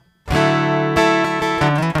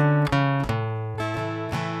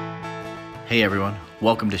Hey everyone,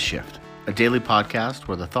 welcome to Shift, a daily podcast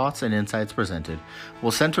where the thoughts and insights presented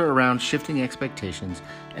will center around shifting expectations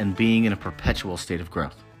and being in a perpetual state of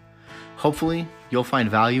growth. Hopefully, you'll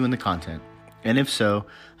find value in the content, and if so,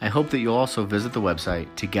 I hope that you'll also visit the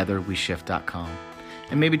website togetherweshift.com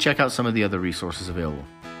and maybe check out some of the other resources available.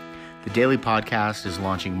 The daily podcast is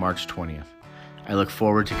launching March 20th. I look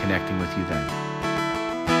forward to connecting with you then.